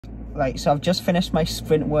Right, so I've just finished my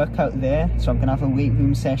sprint workout there, so I'm going to have a weight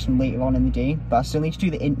room session later on in the day, but I still need to do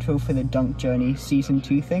the intro for the Dunk Journey Season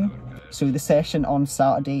 2 thing. So the session on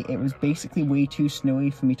Saturday, it was basically way too snowy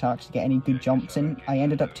for me to actually get any good jumps in. I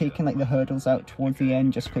ended up taking like the hurdles out towards the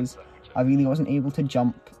end just because I really wasn't able to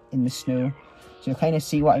jump in the snow. So you'll kind of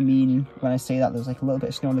see what I mean when I say that there's like a little bit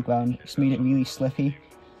of snow on the ground. It just made it really slippy.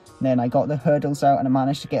 And then I got the hurdles out and I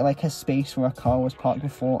managed to get like a space where a car was parked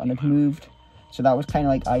before and had moved. So that was kind of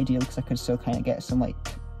like ideal because I could still kind of get some like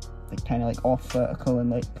kind of like off vertical and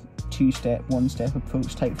like two-step, one-step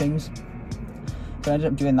approach type things. So I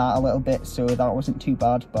ended up doing that a little bit, so that wasn't too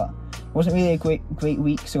bad, but it wasn't really a great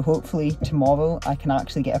week. So hopefully tomorrow I can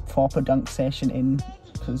actually get a proper dunk session in,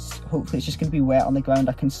 because hopefully it's just going to be wet on the ground.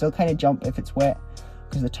 I can still kind of jump if it's wet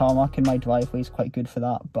because the tarmac in my driveway is quite good for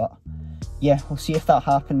that, but yeah, we'll see if that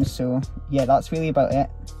happens. So yeah, that's really about it.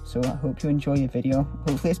 So I hope you enjoy the video.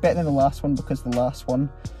 Hopefully it's better than the last one, because the last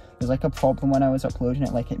one, there's like a problem when I was uploading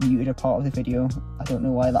it, like it muted a part of the video. I don't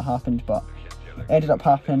know why that happened, but it ended up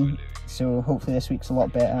happening. So hopefully this week's a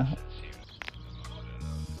lot better.